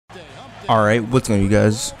Alright, what's going on, you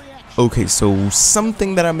guys? Okay, so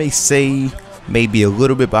something that I may say may be a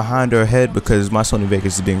little bit behind our head because my Sony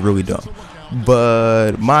Vegas is being really dumb.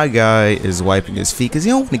 But my guy is wiping his feet because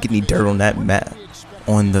he don't want to get any dirt on that mat,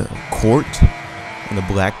 on the court, on the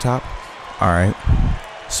blacktop. Alright,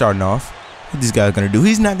 starting off. What this guy's going to do?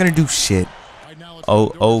 He's not going to do shit.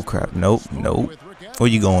 Oh crap. Nope. Where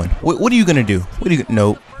you going? What are you going to do? What are you?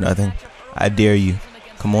 Nope, nothing. I dare you.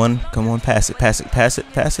 Come on, pass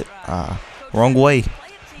it. Wrong way.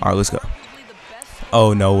 All right, let's go.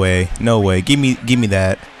 Oh, no way. Give me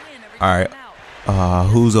that. All right.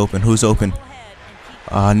 Who's open?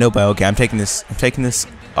 Nobody. Okay, I'm taking this.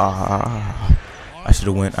 I should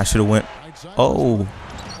have went. Oh,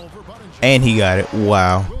 and he got it.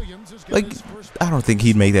 Wow. Like, I don't think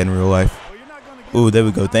he'd make that in real life. Ooh, there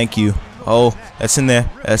we go. Thank you. Oh, that's in there.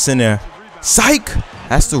 Psych.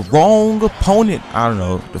 That's the wrong opponent. I don't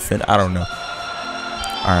know. Defend. I don't know.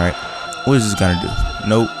 All right. What is this gonna do?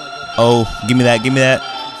 Nope. Oh, give me that.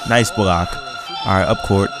 Nice block. All right, up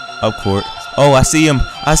court. Oh, I see him.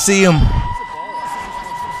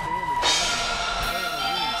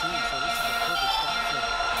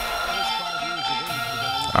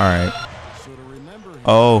 All right.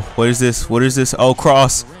 Oh, what is this? Oh,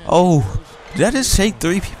 cross. Oh, did I just shake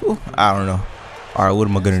 3 people? I don't know. All right, what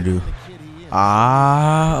am I gonna do?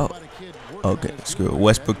 Okay, screw it.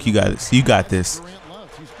 Westbrook, you got this.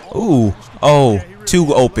 Ooh, oh,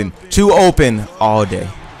 too open all day.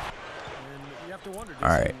 All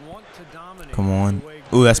right, come on.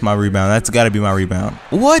 Ooh, that's my rebound. That's got to be my rebound.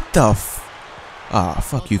 What the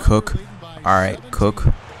fuck you, Cook. All right, Cook,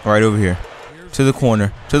 right over here, to the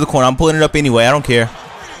corner. I'm pulling it up anyway. I don't care.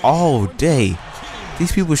 All day.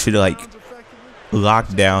 These people should like lock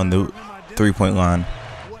down the 3-point line.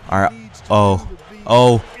 All right.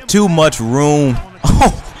 Oh, too much room.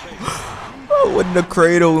 Oh, what in the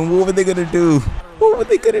cradle, and what were they gonna do?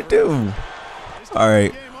 All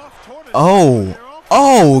right.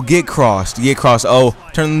 Oh, get crossed. Oh,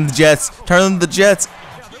 turn the Jets.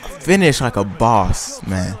 Finish like a boss,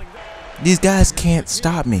 man. These guys can't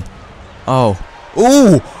stop me. Oh,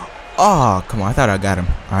 ooh. Oh, come on. I thought I got him.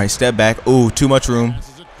 All right, step back. Ooh, too much room.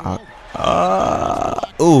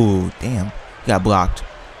 Ooh, damn. You got blocked.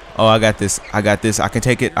 Oh, I got this. I can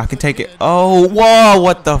take it. Oh, whoa,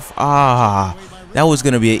 what the that was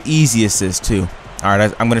going to be an easy assist, too. All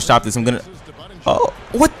right, I'm going to stop this. Oh,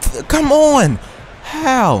 what? Come on.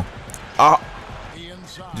 How?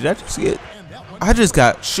 Did I just get? I just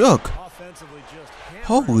got shook.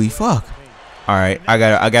 Holy fuck. All right,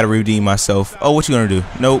 I gotta redeem myself. Oh, what you going to do?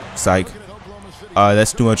 Nope, psych.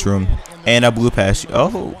 That's too much room. And I blew past you.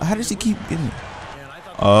 Oh, how does he keep getting it?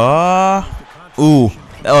 Ooh.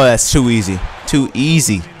 Oh, that's too easy.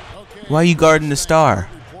 Why are you guarding the star?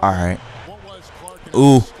 All right.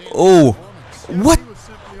 Ooh. What?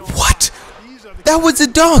 That was a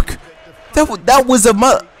dunk. That was a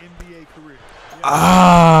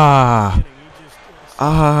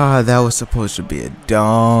that was supposed to be a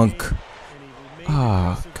dunk.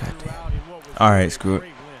 Goddamn. All right, screw it.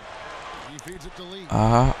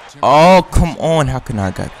 Oh, come on. How can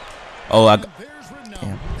I got? Oh,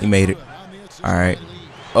 damn. He made it. All right.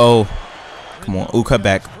 Oh, come on. Ooh, cut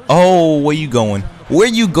back. Oh, where you going, little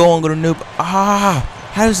noob? How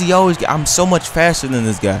does he always get? I'm so much faster than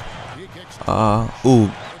this guy.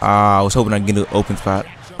 I was hoping I could get an open spot.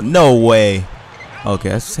 No way.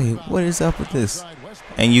 Okay, let's see. What is up with this?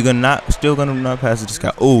 And you're still gonna not pass it to this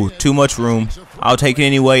guy. Ooh, too much room. I'll take it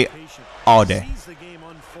anyway, all day.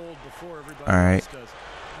 All right.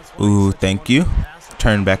 Ooh, thank you.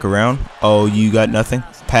 Turn back around. Oh, you got nothing.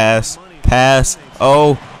 Pass.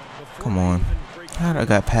 Oh, come on. How did I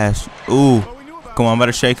got past? Ooh, come on. I'm about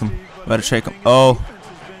to shake him. Oh,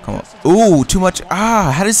 come on. Ooh, too much.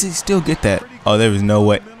 How does he still get that? Oh, there is no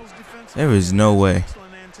way.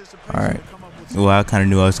 All right. Well, I kind of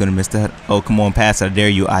knew I was gonna miss that. Oh, come on, pass. I dare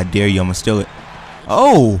you. I'm gonna steal it.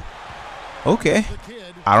 Oh, okay.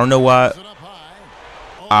 I don't know why.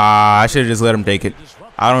 I should have just let him take it.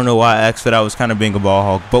 I don't know why I asked for that. I was kind of being a ball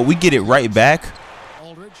hog, but we get it right back.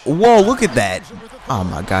 Whoa, look at that. Oh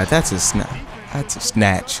my god, that's a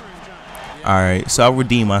snatch. All right, so I'll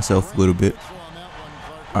redeem myself a little bit.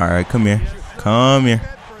 All right, come here.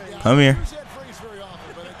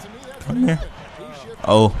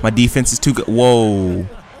 Oh, my defense is too good. Whoa.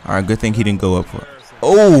 All right, good thing he didn't go up for it.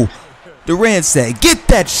 Oh, Durant said, get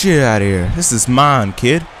that shit out of here. This is mine,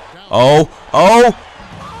 kid. Oh.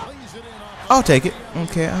 I'll take it.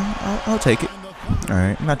 Okay, I'll take it. All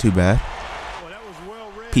right, not too bad.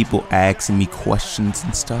 People asking me questions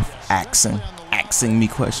and stuff. Asking me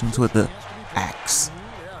questions with the axe.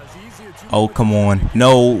 Oh, come on.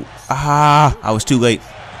 No. Ah, I was too late.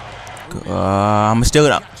 I'm still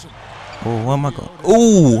up. Oh, where am I going?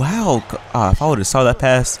 Oh, how? If I would have saw that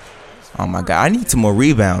pass. Oh my God, I need some more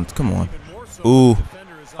rebounds. Come on. Ooh.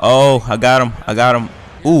 Oh, I got him. I got him.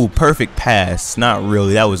 Ooh, perfect pass. Not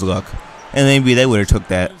really. That was luck. And maybe they would have took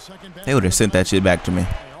that. They would have sent that shit back to me.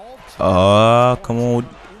 Come on.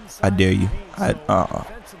 I dare you. Thought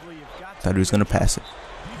he was gonna pass it.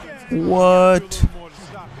 What?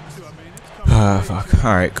 Fuck.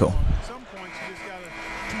 All right, cool.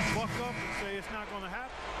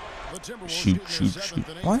 Shoot.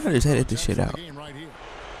 Why not just edit this shit out?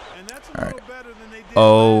 All right.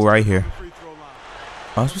 Oh, right here.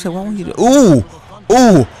 I was gonna say, why won't you do? Ooh,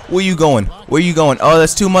 where you going? Where you going? Oh,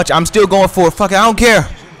 that's too much. I'm still going for it. Fuck it, I don't care.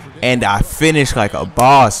 And I finished like a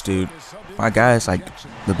boss, dude. My guy is like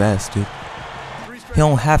the best, dude. He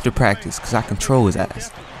don't have to practice because I control his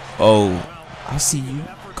ass. Oh, I see you.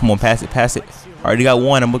 Come on, pass it. Already got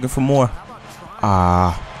one. I'm looking for more. Come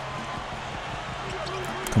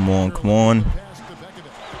on.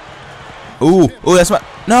 Ooh, that's my.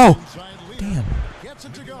 No. Damn.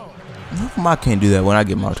 How come I can't do that when I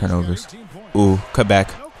get my turnovers? Ooh, cut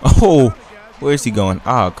back. Oh, where's he going?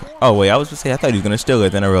 Oh wait, I was gonna say I thought he was gonna steal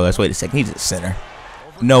it. Then I realized, wait a second, he's a center.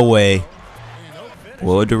 No way.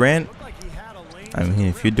 Well, Durant. I mean,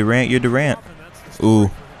 if you're Durant, you're Durant.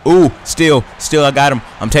 Ooh, still, I got him.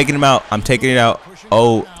 I'm taking him out. I'm taking it out.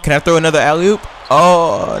 Oh, can I throw another alley-oop?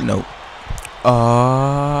 Oh no.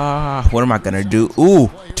 What am I gonna do?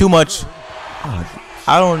 Ooh, too much.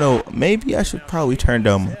 I don't know. Maybe I should probably turn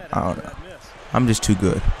down. I don't know. I'm just too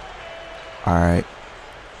good. All right.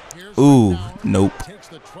 Ooh, nope.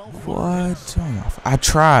 What? I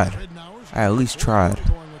tried. I at least tried.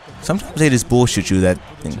 Sometimes they just bullshit you, that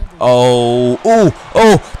thing. Oh,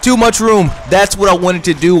 too much room. That's what I wanted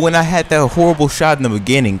to do when I had that horrible shot in the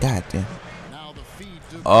beginning. God damn.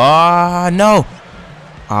 No.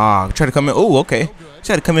 Try to come in. Oh, okay.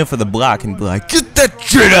 Try to come in for the block and be like, get that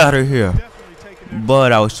shit out of here.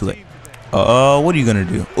 But I was too late. What are you gonna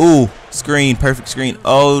do? Ooh, screen, perfect screen.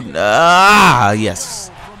 Oh,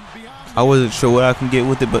 yes. I wasn't sure what I can get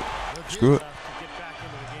with it, but screw it.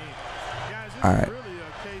 All right.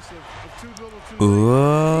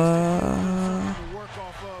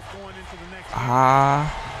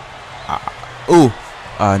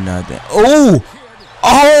 Nothing.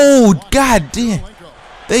 Oh, god damn.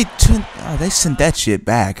 They sent that shit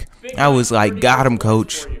back. I was like, got him,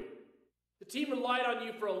 coach. The team relied on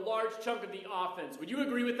you for a large chunk of the offense. Would you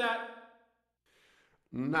agree with that?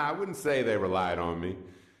 Nah, I wouldn't say they relied on me.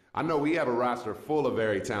 I know we have a roster full of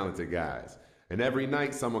very talented guys, and every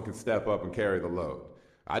night someone can step up and carry the load.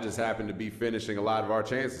 I just happen to be finishing a lot of our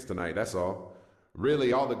chances tonight, that's all.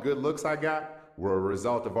 Really, all the good looks I got were a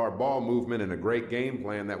result of our ball movement and a great game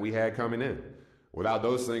plan that we had coming in. Without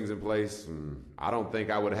those things in place, I don't think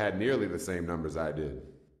I would have had nearly the same numbers I did.